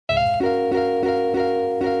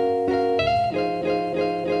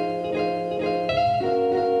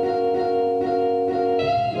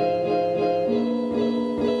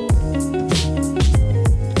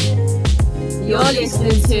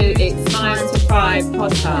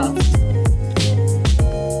podcast.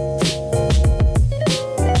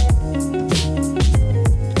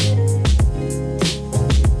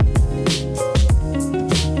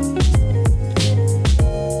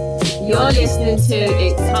 You're listening to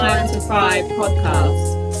It's Time to Thrive podcast.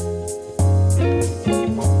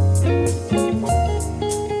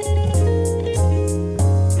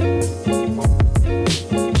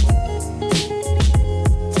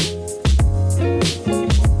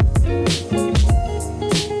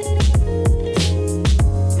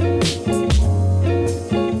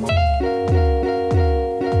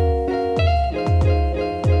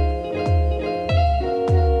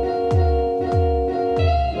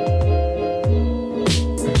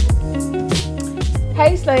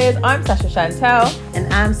 Hey Slayers, I'm Sasha Chantel.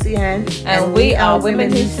 And I'm Sian. And we are Women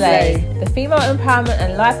Who Slay, the female empowerment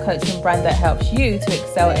and life coaching brand that helps you to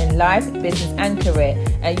excel in life, business and career.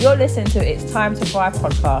 And you're listening to It's Time to Thrive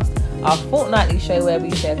podcast, our fortnightly show where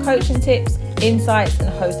we share coaching tips, insights and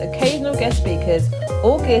host occasional guest speakers,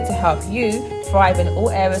 all geared to help you thrive in all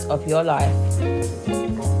areas of your life.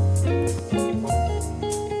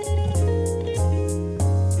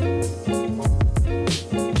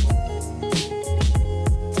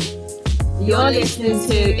 You're listening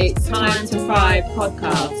to It's Time to Thrive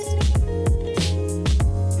podcast.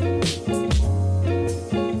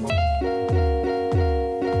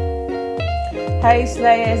 Hey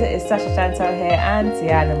Slayers, it is Sasha Chantel here and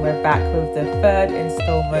Tian, and we're back with the third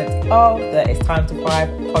instalment of the It's Time to Thrive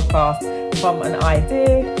podcast. From an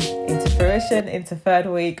idea into fruition, into third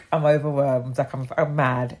week, I'm overwhelmed. Like I'm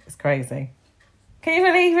mad. It's crazy. Can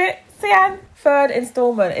you believe it? Tian, third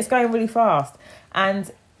instalment. It's going really fast.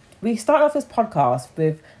 And we started off this podcast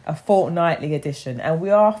with a fortnightly edition, and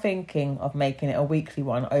we are thinking of making it a weekly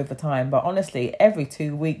one over time. But honestly, every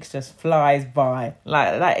 2 weeks just flies by.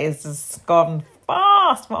 Like, that is just gone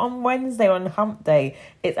fast. We're on Wednesday, on hump day.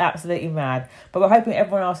 It's absolutely mad. But we're hoping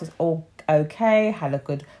everyone else is all okay, had a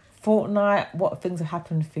good fortnight, what things have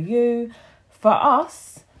happened for you. For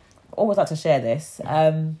us, always like to share this.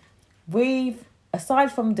 We've,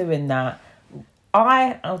 aside from doing that,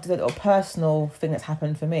 I'll do a little personal thing that's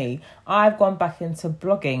happened for me. I've gone back into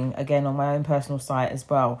blogging again on my own personal site as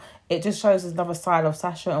well. It just shows another side of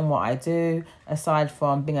Sasha and what I do. Aside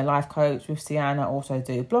from being a life coach with Sienna, I also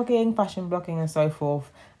do blogging, fashion blogging and so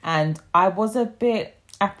forth. And I was a bit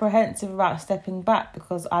apprehensive about stepping back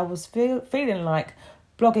because I was feeling like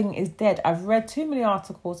blogging is dead. I've read too many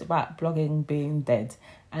articles about blogging being dead,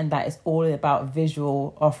 and that it's all about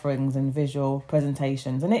visual offerings and visual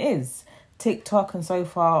presentations. And it is. TikTok and so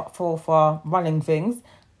far running things,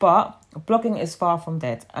 but blogging is far from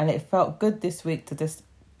dead, and it felt good this week to just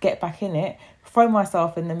get back in it, throw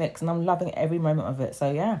myself in the mix, and I'm loving every moment of it.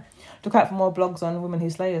 So yeah, look out for more blogs on Women Who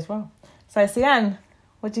Slay as well. So Sian,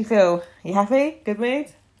 what do you feel? You happy? Good mood?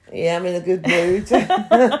 Yeah, I'm in a good mood.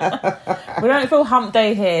 We don't feel hump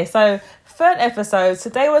day here. So third episode,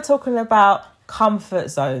 today we're talking about comfort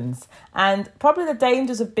zones and probably the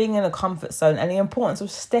dangers of being in a comfort zone and the importance of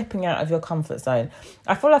stepping out of your comfort zone.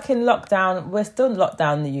 I feel like in lockdown, we're still in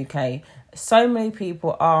lockdown in the UK. So many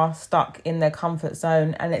people are stuck in their comfort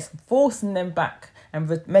zone and it's forcing them back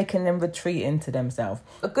and making them retreat into themselves.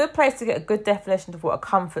 A good place to get a good definition of what a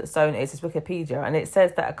comfort zone is Wikipedia, and it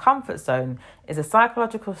says that a comfort zone is a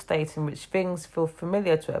psychological state in which things feel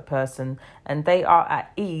familiar to a person and they are at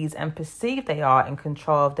ease and perceive they are in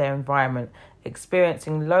control of their environment,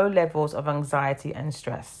 experiencing low levels of anxiety and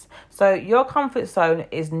stress. So your comfort zone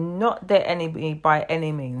is not their enemy by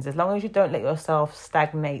any means, as long as you don't let yourself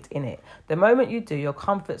stagnate in it. The moment you do, your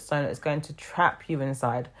comfort zone is going to trap you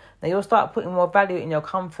inside. Now you'll start putting more value in your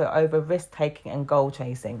comfort over risk-taking and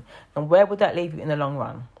goal-chasing. And where would that leave you in the long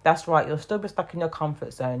run? That's right, you'll still be stuck in your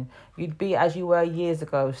comfort zone. You'd be as you were years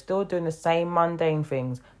ago, still doing the same mundane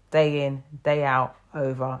things, day in, day out,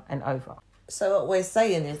 over and over. So what we're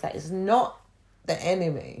saying is that it's not the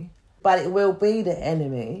enemy, but it will be the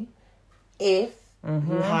enemy if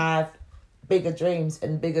you have bigger dreams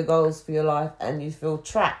and bigger goals for your life and you feel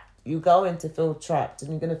trapped. You're going to feel trapped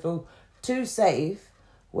and you're going to feel too safe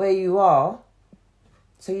where you are,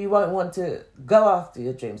 so you won't want to go after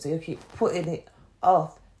your dreams. So you keep putting it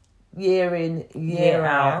off year in, year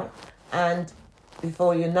out, and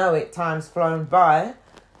before you know it, time's flown by.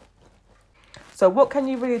 So what can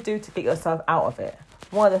you really do to get yourself out of it?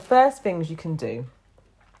 One of the first things you can do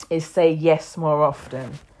is say yes more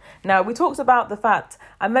often. Now, we talked about the fact,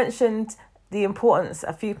 I mentioned the importance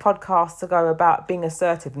a few podcasts ago about being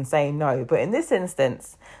assertive and saying no. But in this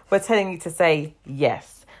instance, we're telling you to say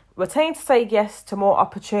yes. We're telling you to say yes to more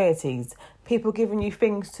opportunities, people giving you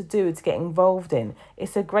things to do, to get involved in.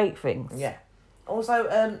 It's a great thing. Yeah.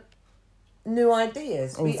 Also, new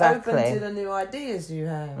ideas. Exactly. Be open to the new ideas you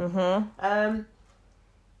have. Mm-hmm.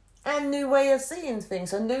 And new way of seeing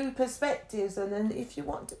things and new perspectives, and then if you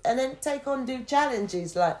want to, and then take on new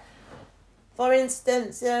challenges. Like, for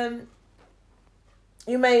instance,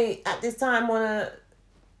 you may at this time want to.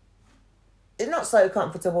 It's not so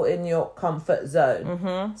comfortable in your comfort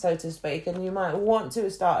zone, so to speak, and you might want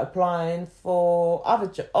to start applying for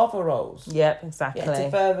other roles. Yep, exactly.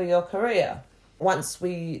 To further your career. Once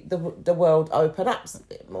the world open up a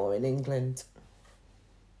bit more in England,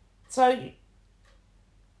 so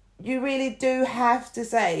you really do have to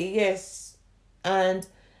say yes and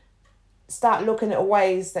start looking at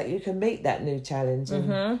ways that you can meet that new challenge.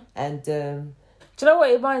 And do you know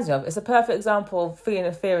what it reminds me of? It's a perfect example of feeling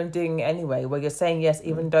a fear and doing it anyway, where you're saying yes,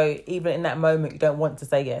 even though even in that moment you don't want to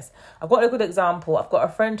say yes. I've got a good example. I've got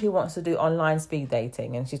a friend who wants to do online speed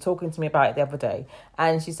dating, and she's talking to me about it the other day.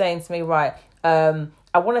 And she's saying to me, right,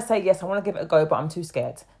 I want to say yes, I want to give it a go, but I'm too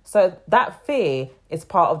scared. So that fear is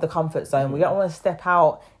part of the comfort zone. We don't want to step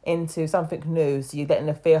out into something new, so you're letting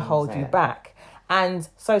the fear hold you back. And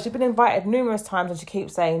so she's been invited numerous times and she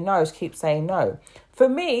keeps saying no. For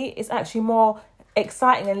me, it's actually more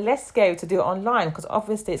exciting and less scary to do it online, because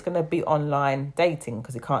obviously it's going to be online dating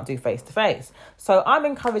because you can't do face-to-face. So I'm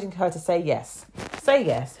encouraging her to say yes.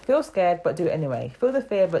 Feel scared, but do it anyway. Feel the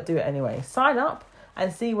fear, but do it anyway. Sign up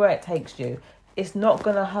and see where it takes you. It's not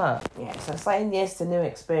going to hurt. Yeah, so saying yes to new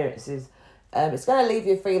experiences, it's going to leave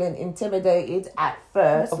you feeling intimidated at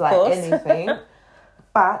first, Of course. Anything.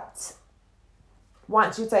 But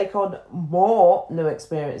once you take on more new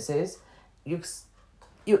experiences, you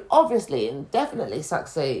obviously and definitely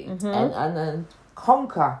succeed and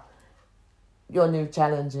conquer your new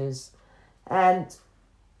challenges. And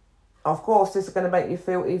of course, this is going to make you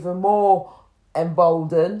feel even more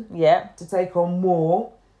emboldened to take on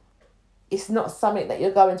more. It's not something that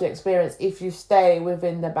you're going to experience if you stay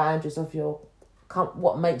within the boundaries of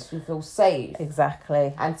what makes you feel safe.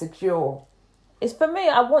 Exactly. And secure. It's for me,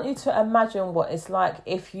 I want you to imagine what it's like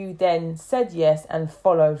if you then said yes and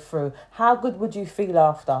followed through. How good would you feel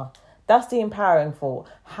after? That's the empowering thought.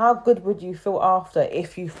 How good would you feel after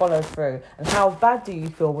if you follow through? And how bad do you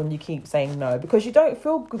feel when you keep saying no? Because you don't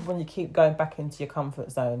feel good when you keep going back into your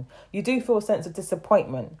comfort zone. You do feel a sense of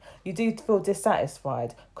disappointment. You do feel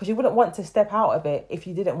dissatisfied because you wouldn't want to step out of it if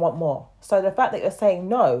you didn't want more. So the fact that you're saying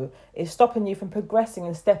no is stopping you from progressing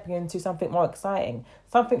and stepping into something more exciting,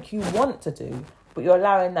 something you want to do, but you're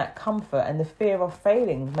allowing that comfort and the fear of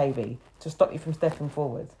failing maybe to stop you from stepping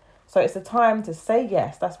forward. So it's a time to say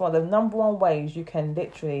yes. That's one of the number one ways you can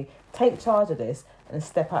literally take charge of this and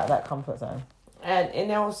step out of that comfort zone. And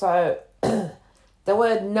also, the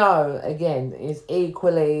word no, again, is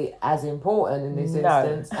equally as important in this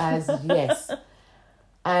instance as yes.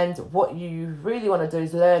 And what you really want to do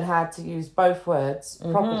is learn how to use both words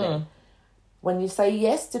properly. When you say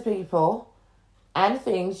yes to people and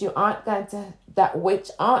things aren't going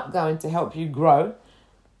to help you grow,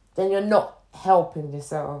 then you're not helping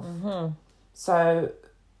yourself. So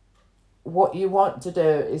what you want to do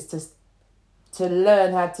is to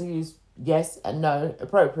learn how to use yes and no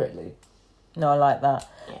appropriately. No, I like that.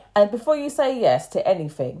 Yeah. And before you say yes to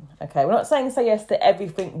anything, okay, we're not saying say yes to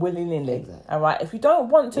everything willy-nilly. Exactly. All right, if you don't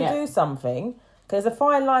want to do something, there's a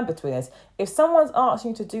fine line between us. If someone's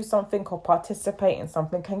asking you to do something or participate in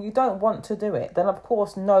something and you don't want to do it, then of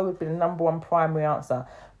course no would be the number one primary answer.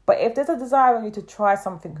 But if there's a desire in you to try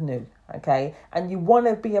something new, okay, and you want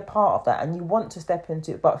to be a part of that and you want to step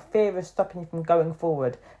into it, but fear is stopping you from going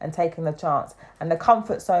forward and taking the chance, and the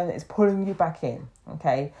comfort zone is pulling you back in,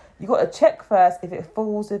 okay, you've got to check first if it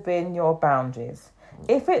falls within your boundaries.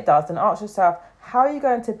 If it does, then ask yourself, how are you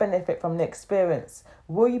going to benefit from the experience?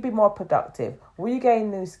 Will you be more productive? Will you gain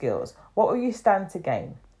new skills? What will you stand to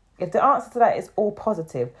gain? If the answer to that is all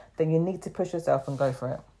positive, then you need to push yourself and go for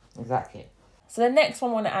it. Exactly. So the next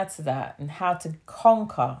one I want to add to that and how to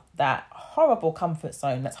conquer that horrible comfort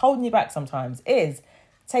zone that's holding you back sometimes is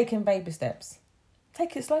taking baby steps.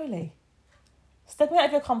 Take it slowly. Stepping out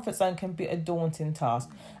of your comfort zone can be a daunting task.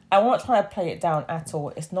 And we're not trying to play it down at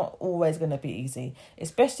all. It's not always going to be easy,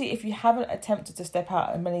 especially if you haven't attempted to step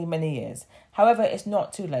out in many, many years. However, it's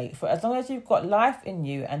not too late. For as long as you've got life in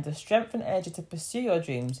you and the strength and energy to pursue your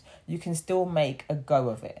dreams, you can still make a go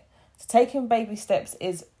of it. So taking baby steps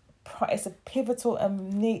it's a pivotal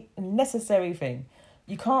and necessary thing.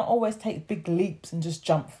 You can't always take big leaps and just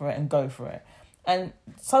jump for it and go for it. And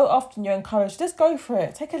so often you're encouraged, just go for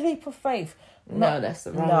it. Take a leap of faith. No,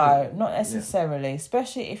 not necessarily,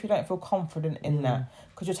 especially if you don't feel confident in that.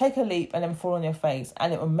 Because you'll take a leap and then fall on your face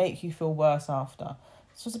and it will make you feel worse after.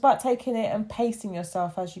 So it's about taking it and pacing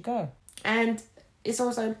yourself as you go. And it's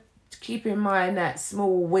also keep in mind that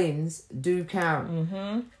small wins do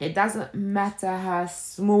count. It doesn't matter how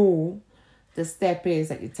small the step is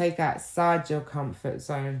that you take outside your comfort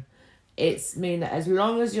zone. It's mean that as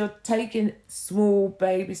long as you're taking small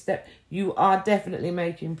baby steps, you are definitely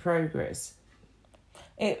making progress.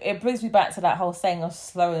 It brings me back to that whole saying of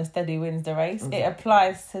slow and steady wins the race. It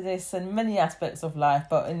applies to this in many aspects of life,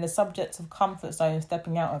 but in the subject of comfort zone,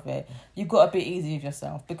 stepping out of it, you've got to be easy with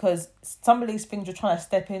yourself, because some of these things you're trying to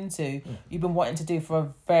step into, you've been wanting to do for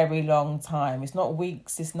a very long time. It's not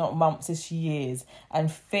weeks, it's not months, it's years.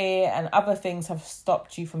 And fear and other things have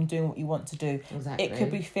stopped you from doing what you want to do. Exactly. It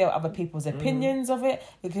could be fear of other people's opinions of it.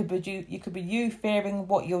 It could be you fearing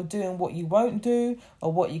what you're doing, what you won't do,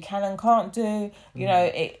 or what you can and can't do. You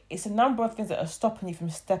know, it's a number of things that are stopping you from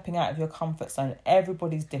stepping out of your comfort zone.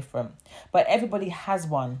 Everybody's different, but everybody has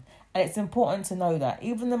one. And it's important to know that.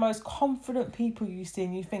 Even the most confident people you see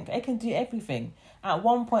and you think they can do everything. At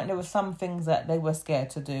one point, there were some things that they were scared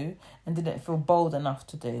to do and didn't feel bold enough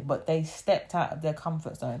to do, but they stepped out of their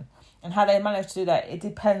comfort zone. And how they managed to do that, it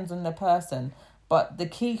depends on the person. But the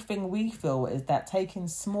key thing we feel is that taking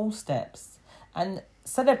small steps and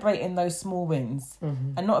celebrating those small wins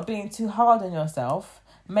and not being too hard on yourself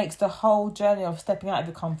makes the whole journey of stepping out of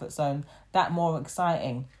your comfort zone that more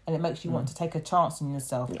exciting, and it makes you want to take a chance on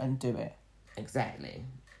yourself and do it. Exactly.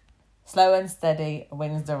 Slow and steady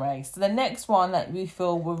wins the race. So the next one that we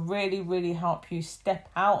feel will really, really help you step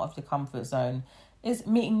out of your comfort zone is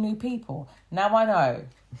meeting new people. Now I know,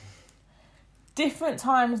 different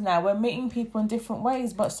times now, we're meeting people in different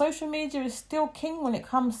ways, but social media is still king when it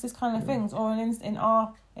comes to this kind of things, or in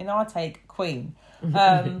our take, queen.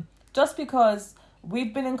 Just because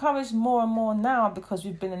we've been encouraged more and more now, because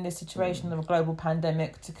we've been in this situation of a global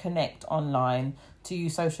pandemic, to connect online, to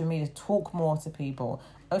use social media, to talk more to people.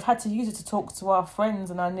 And we've had to use it to talk to our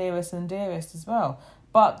friends and our nearest and dearest as well.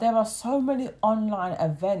 But there are so many online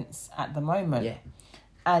events at the moment.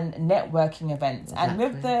 And networking events. Exactly.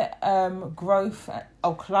 And with the growth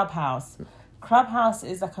of Clubhouse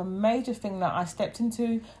is like a major thing that I stepped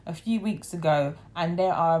into a few weeks ago, and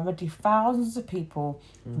there are already thousands of people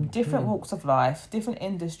from different walks of life, different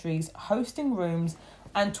industries, hosting rooms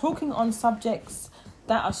and talking on subjects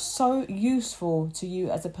that are so useful to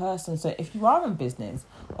you as a person. So if you are in business,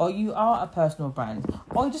 or you are a personal brand,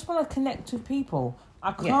 or you just want to connect with people,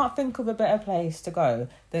 I can't think of a better place to go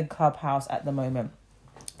than Clubhouse at the moment.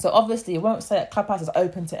 So obviously, you won't say that Clubhouse is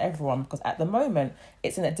open to everyone, because at the moment,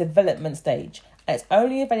 it's in a development stage. And it's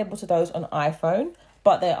only available to those on iPhone,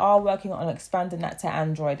 but they are working on expanding that to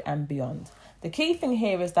Android and beyond. The key thing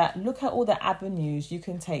here is that look at all the avenues you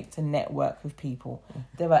can take to network with people.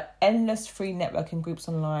 There are endless free networking groups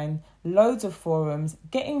online, loads of forums.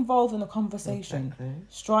 Get involved in the conversation. Exactly.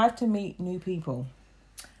 Strive to meet new people.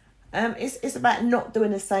 It's about not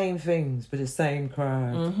doing the same things with the same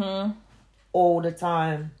crowd. All the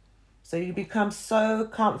time. So you become so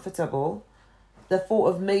comfortable, the thought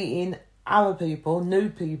of meeting other people, new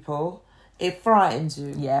people, it frightens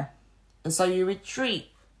you. Yeah. And so you retreat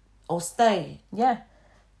or stay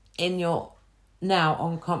in your now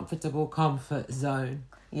uncomfortable comfort zone.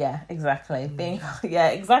 Yeah, exactly.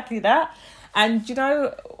 Exactly that. And you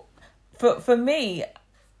know, for me,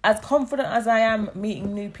 as confident as I am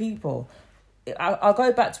meeting new people, I'll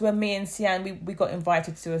go back to when me and Sian, we got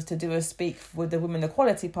invited to do a speak with the Women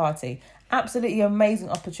Equality Party. Absolutely amazing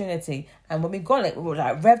opportunity. And when we got it, we were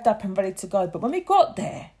like revved up and ready to go. But when we got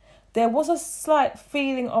there was a slight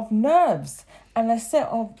feeling of nerves and a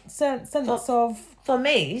sense of... For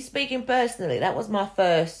me, speaking personally, that was my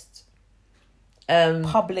first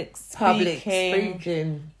public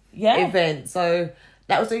speaking event. So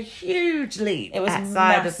that was a huge leap. It was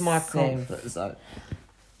outside massive. of my comfort zone.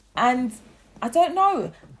 And I don't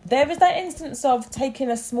know. There is that instance of taking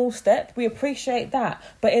a small step. We appreciate that.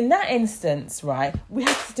 But in that instance, right, we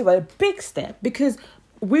had to do a big step, because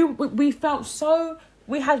we felt so...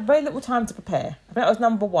 We had very little time to prepare. I think that was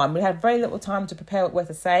number one. We had very little time to prepare what we had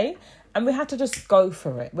to say. And we had to just go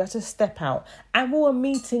for it. We had to step out. And we were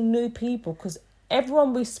meeting new people, because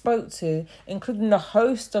everyone we spoke to, including the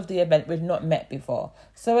host of the event, we'd not met before.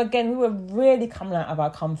 So again, we were really coming out of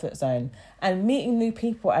our comfort zone. And meeting new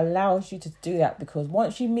people allows you to do that, because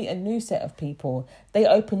once you meet a new set of people, they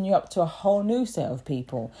open you up to a whole new set of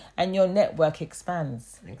people, and your network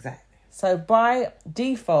expands. Exactly. So by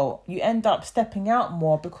default, you end up stepping out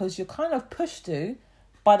more, because you're kind of pushed to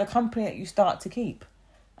by the company that you start to keep.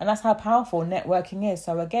 And that's how powerful networking is.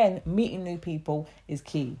 So again, meeting new people is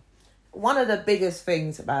key. One of the biggest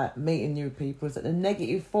things about meeting new people is that the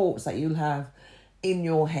negative thoughts that you'll have in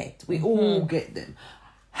your head, we all get them.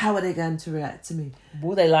 How are they going to react to me?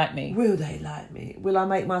 Will they like me? Will they like me? Will I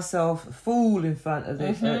make myself a fool in front of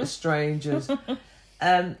the strangers?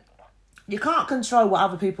 You can't control what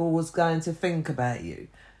other people was going to think about you,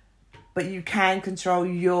 but you can control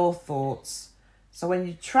your thoughts. So when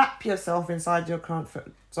you trap yourself inside your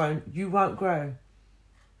comfort zone, you won't grow.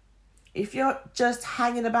 If you're just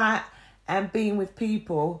hanging about and being with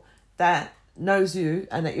people that knows you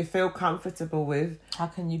and that you feel comfortable with, how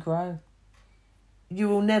can you grow? You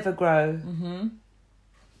will never grow.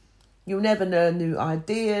 You'll never learn new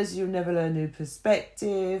ideas. You'll never learn new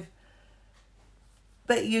perspective.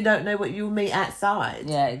 But you don't know what you'll meet outside.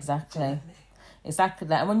 Yeah, exactly. Exactly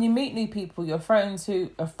that. And when you meet new people, you're thrown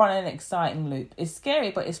into a fun and exciting loop. It's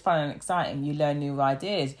scary, but it's fun and exciting. You learn new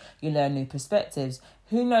ideas. You learn new perspectives.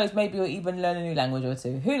 Who knows, maybe you'll even learn a new language or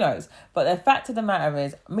two. Who knows? But the fact of the matter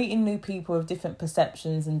is, meeting new people with different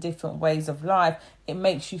perceptions and different ways of life, it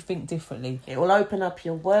makes you think differently. It will open up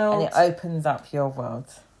your world. And it opens up your world.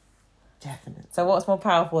 Definitely. So what's more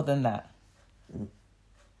powerful than that?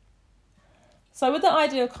 So with the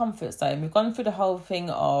idea of comfort zone, we've gone through the whole thing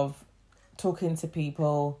of talking to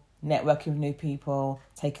people, networking with new people,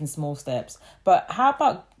 taking small steps. But how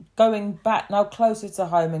about going back now closer to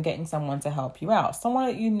home and getting someone to help you out? Someone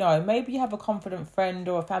that you know, maybe you have a confident friend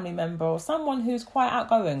or a family member or someone who's quite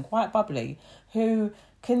outgoing, quite bubbly, who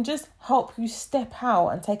can just help you step out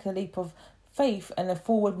and take a leap of faith and a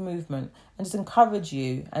forward movement and just encourage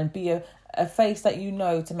you and be a face that you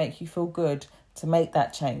know to make you feel good, to make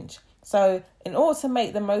that change. So in order to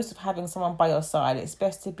make the most of having someone by your side, it's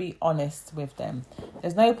best to be honest with them.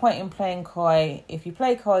 There's no point in playing coy. If you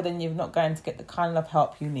play coy, then you're not going to get the kind of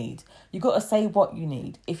help you need. You've got to say what you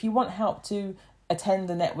need. If you want help to attend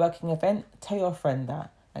a networking event, tell your friend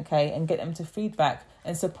that, okay? And get them to feedback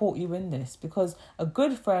and support you in this. Because a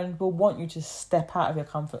good friend will want you to step out of your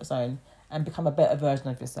comfort zone and become a better version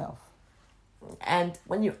of yourself. And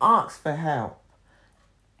when you ask for help,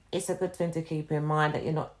 it's a good thing to keep in mind that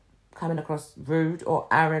you're not coming across rude or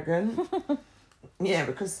arrogant. Yeah,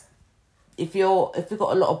 because if you've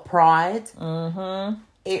got a lot of pride,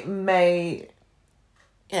 it may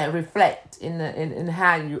reflect in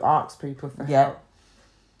how you ask people for help.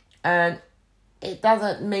 And it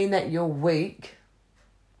doesn't mean that you're weak.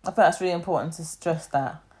 I think that's really important to stress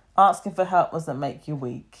that. Asking for help doesn't make you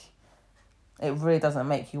weak. It really doesn't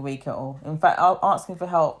make you weak at all. In fact, asking for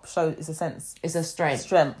help shows it's a sense. It's a strength.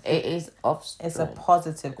 It is of strength. It's a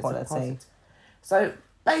positive quality. So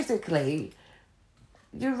basically,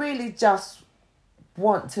 you really just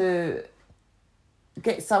want to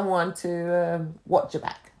get someone to watch your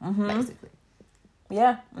back, basically.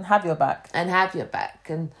 Yeah, and have your back.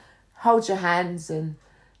 And hold your hands and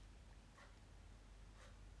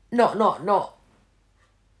not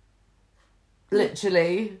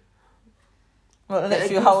literally. Well,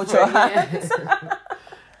 literally hold your hands.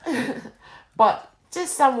 But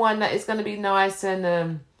just someone that is going to be nice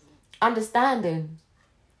and understanding.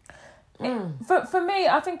 For me,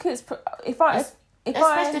 I think it's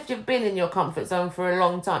especially if you've been in your comfort zone for a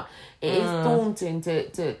long time, it is daunting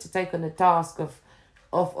to take on the task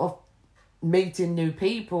of meeting new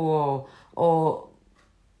people or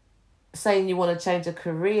saying you want to change a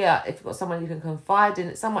career. If you've got someone you can confide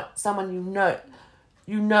in, someone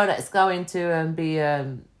you know that's going to be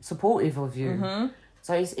supportive of you.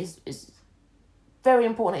 So it's very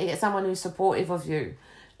important to get someone who's supportive of you.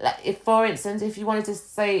 Like if, for instance, if you wanted to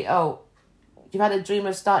say, oh, you've had a dream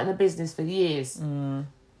of starting a business for years, and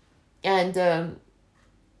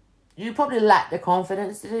you probably lack the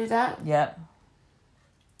confidence to do that. Yeah.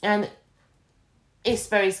 And it's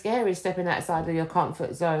very scary stepping outside of your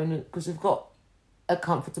comfort zone because you've got a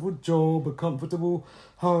comfortable job, a comfortable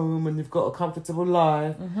home, and you've got a comfortable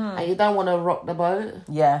life, and you don't want to rock the boat.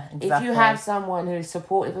 Yeah, exactly. If you have someone who is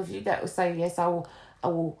supportive of you, that will say, yes, I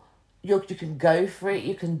will. You can go for it,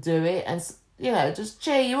 you can do it, and just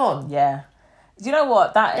cheer you on. Yeah. Do you know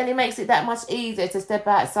what and it makes it that much easier to step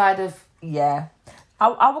outside of. Yeah.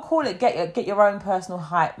 I would call it get your own personal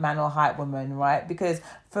hype man or hype woman, right? Because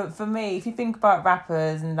for me, if you think about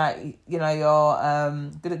rappers and your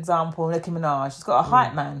good example, Nicki Minaj, she's got a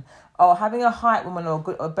hype man, or having a hype woman or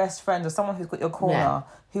a best friend or someone who's got your corner,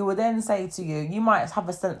 who will then say to you, you might have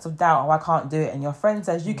a sense of doubt, I can't do it, and your friend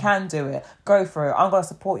says you can do it, go for it, I'm going to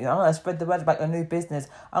support you, I'm going to spread the word about your new business,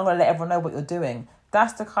 I'm going to let everyone know what you're doing.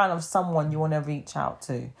 That's the kind of someone you want to reach out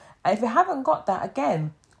to. And if you haven't got that,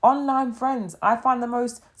 again, online friends. I find the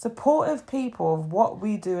most supportive people of what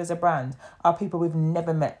we do as a brand are people we've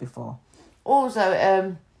never met before.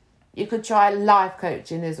 Also, you could try life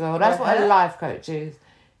coaching as well. That's what a life coach is.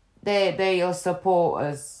 They're your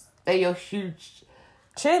supporters. They're your huge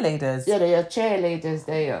cheerleaders. Yeah, they are cheerleaders.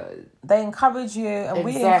 They encourage you, and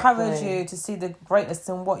we Exactly. encourage you to see the greatness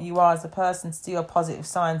in what you are as a person, to see your positive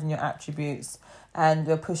signs and your attributes, and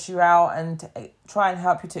we'll push you out and try and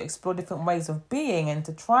help you to explore different ways of being and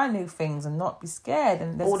to try new things and not be scared.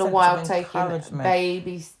 And there's all a the sense while of taking encouragement.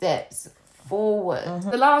 baby steps forward.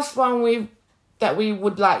 The last one that we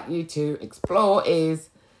would like you to explore is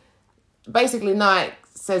basically Nike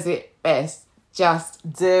says it best. Just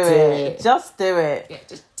Do it. Just do it.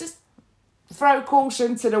 Yeah, just throw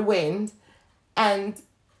caution to the wind and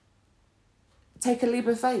take a leap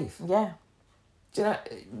of faith. Yeah. Do you know,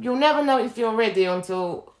 you'll never know if you're ready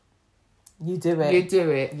until You do it. you do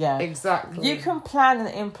it. Yeah. Exactly. You can plan and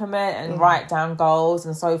implement and write down goals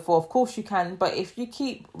and so forth. Of course you can. But if you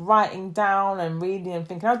keep writing down and reading and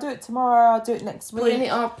thinking, I'll do it tomorrow, I'll do it next week. Putting it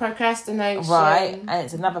off, procrastination. Right. And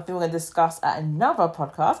it's another thing we're going to discuss at another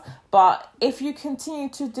podcast. But if you continue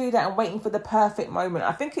to do that and waiting for the perfect moment,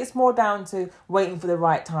 I think it's more down to waiting for the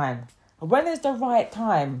right time. When is the right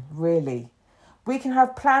time, really? We can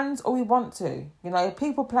have plans all we want to. You know,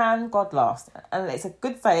 people plan, God laughs. And it's a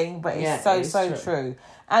good saying, but it's so true.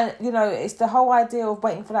 And, you know, it's the whole idea of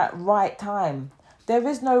waiting for that right time. There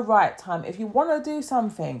is no right time. If you want to do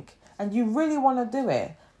something and you really want to do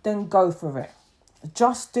it, then go for it.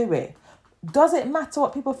 Just do it. Does it matter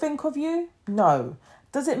what people think of you? No.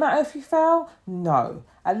 Does it matter if you fail? No.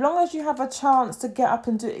 As long as you have a chance to get up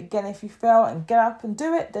and do it again if you fail and get up and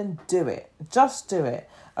do it, then do it. Just do it.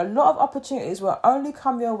 A lot of opportunities will only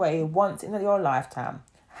come your way once in your lifetime.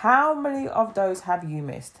 How many of those have you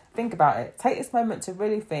missed? Think about it. Take this moment to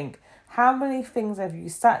really think, how many things have you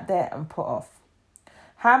sat there and put off?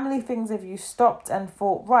 How many things have you stopped and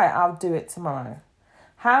thought, right, I'll do it tomorrow?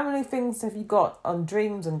 How many things have you got on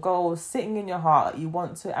dreams and goals sitting in your heart that you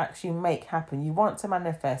want to actually make happen? You want to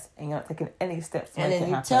manifest and you're not taking any steps to make it happen.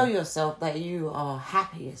 And then you tell yourself that you are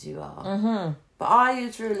happy as you are. Mm-hmm. But are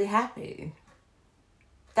you truly happy?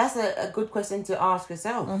 That's a good question to ask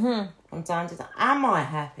yourself from time to time. Am I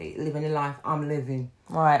happy living the life I'm living?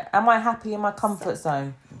 Right. Am I happy in my comfort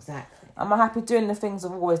zone? Exactly. Am I happy doing the things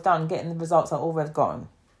I've always done, getting the results I've always gotten?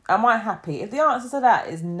 Am I happy? If the answer to that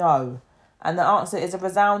is no, and the answer is a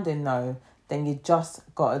resounding no, then you just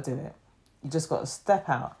got to do it. You just got to step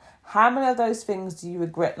out. How many of those things do you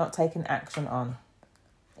regret not taking action on?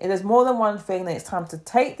 If there's more than one thing, then it's time to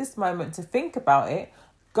take this moment to think about it.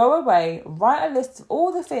 Go away, write a list of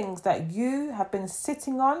all the things that you have been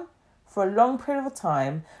sitting on for a long period of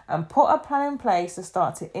time and put a plan in place to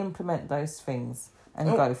start to implement those things and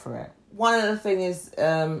go for it. One of the things is,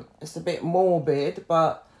 it's a bit morbid,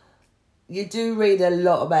 but you do read a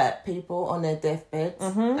lot about people on their deathbeds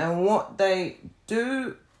and what they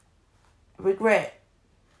do regret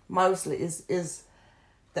mostly is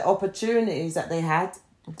the opportunities that they had.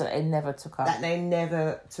 That they never took up. That they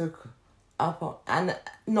never took up on, and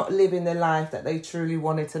not living the life that they truly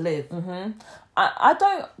wanted to live. I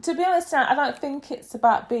don't, to be honest, I don't think it's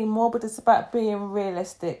about being morbid, it's about being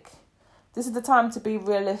realistic. This is the time to be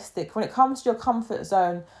realistic. When it comes to your comfort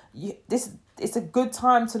zone, it's a good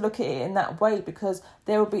time to look at it in that way, because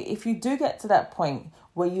there will be, if you do get to that point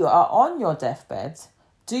where you are on your deathbed,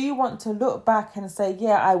 do you want to look back and say,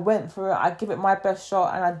 yeah, I went for it, I give it my best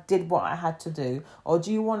shot and I did what I had to do? Or do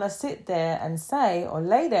you want to sit there and say, or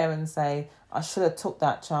lay there and say, I should have took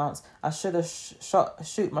that chance, I should have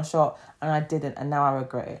shoot my shot and I didn't and now I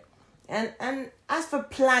regret it? And as for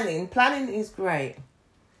planning is great,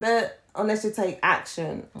 but unless you take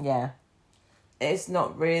action, it's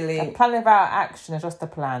not really... A plan without action is just a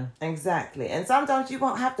plan. Exactly. And sometimes you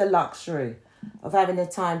won't have the luxury of having the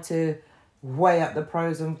time to weigh up the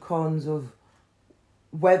pros and cons of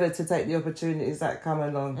whether to take the opportunities that come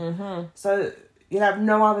along. So you have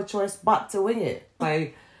no other choice but to wing it.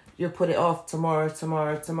 Like, you put it off tomorrow.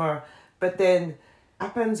 But then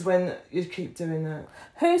happens when you keep doing that.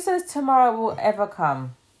 Who says tomorrow will ever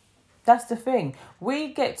come? That's the thing.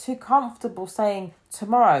 We get too comfortable saying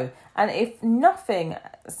tomorrow. And if nothing,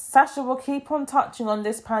 Sasha will keep on touching on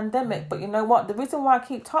this pandemic. But you know what? The reason why I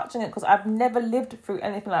keep touching it, because I've never lived through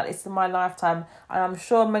anything like this in my lifetime. And I'm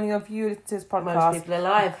sure many of you listening to this podcast Most people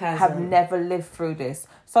alive have never lived through this.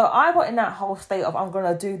 So I got in that whole state of, I'm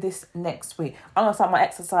going to do this next week. I'm going to start my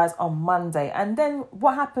exercise on Monday. And then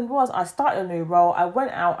what happened was I started a new role. I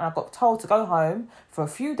went out and I got told to go home for a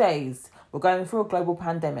few days. We're going through a global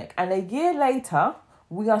pandemic. And a year later,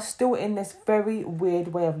 we are still in this very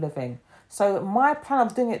weird way of living. So my plan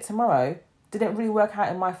of doing it tomorrow didn't really work out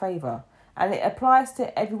in my favour. And it applies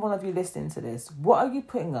to every one of you listening to this. What are you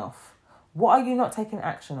putting off? What are you not taking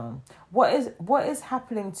action on? What is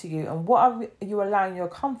happening to you? And what are you allowing your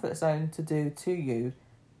comfort zone to do to you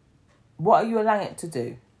What are you allowing it to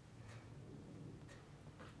do?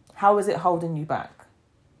 How is it holding you back?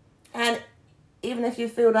 And even if you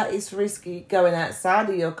feel that it's risky going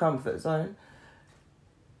outside of your comfort zone,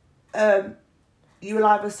 you will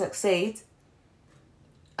either succeed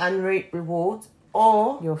and reap reward,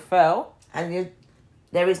 or You'll fail. and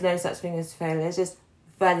there is no such thing as failure. It's just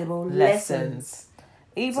valuable lessons.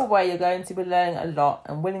 Either way, you're going to be learning a lot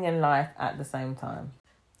and winning in life at the same time.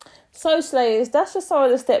 So, Slayers, that's just some of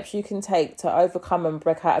the steps you can take to overcome and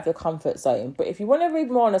break out of your comfort zone. But if you want to read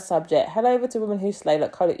more on the subject, head over to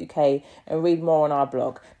womenwhoslay.co.uk and read more on our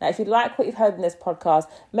blog. Now, if you like what you've heard in this podcast,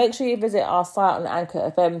 make sure you visit our site on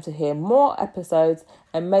Anchor FM to hear more episodes,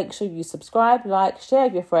 and make sure you subscribe, like, share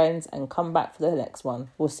with your friends, and come back for the next one.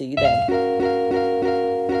 We'll see you then.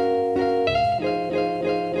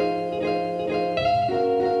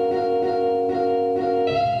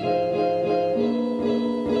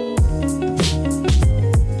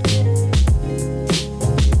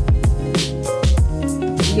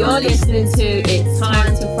 You're listening to It's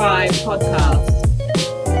Time to Thrive podcast.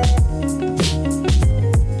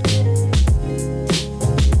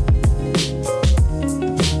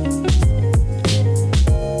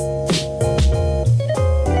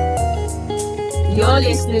 You're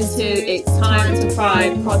listening to It's Time to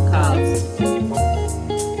Thrive podcast.